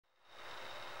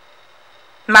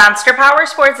Monster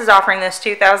Powersports is offering this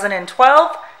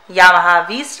 2012 Yamaha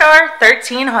V Star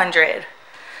 1300.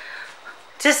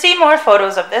 To see more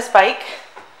photos of this bike,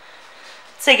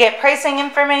 to get pricing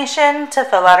information, to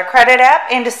fill out a credit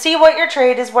app, and to see what your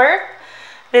trade is worth,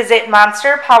 visit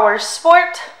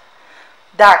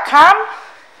monsterpowersport.com.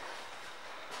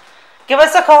 Give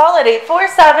us a call at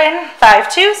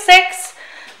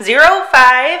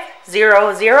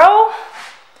 847-526-0500.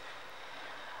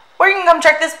 Or you can come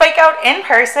check this bike out in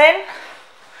person.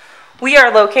 We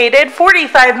are located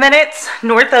 45 minutes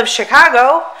north of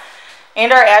Chicago,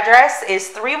 and our address is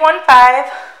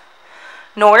 315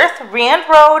 North Rd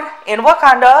Road in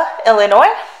Wauconda,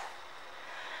 Illinois.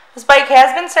 This bike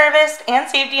has been serviced and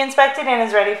safety inspected and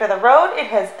is ready for the road. It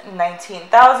has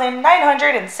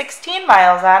 19,916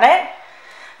 miles on it.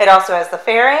 It also has the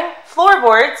fairing,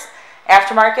 floorboards,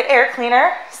 aftermarket air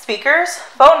cleaner, speakers,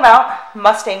 phone mount,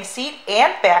 Mustang seat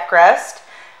and backrest,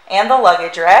 and the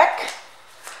luggage rack.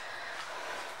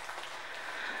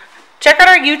 Check out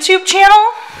our YouTube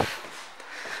channel.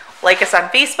 Like us on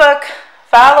Facebook.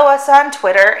 Follow us on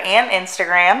Twitter and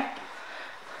Instagram.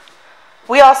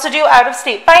 We also do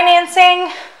out-of-state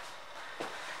financing,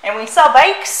 and we sell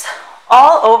bikes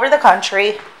all over the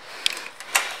country.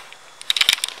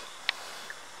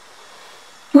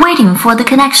 Waiting for the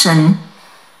connection.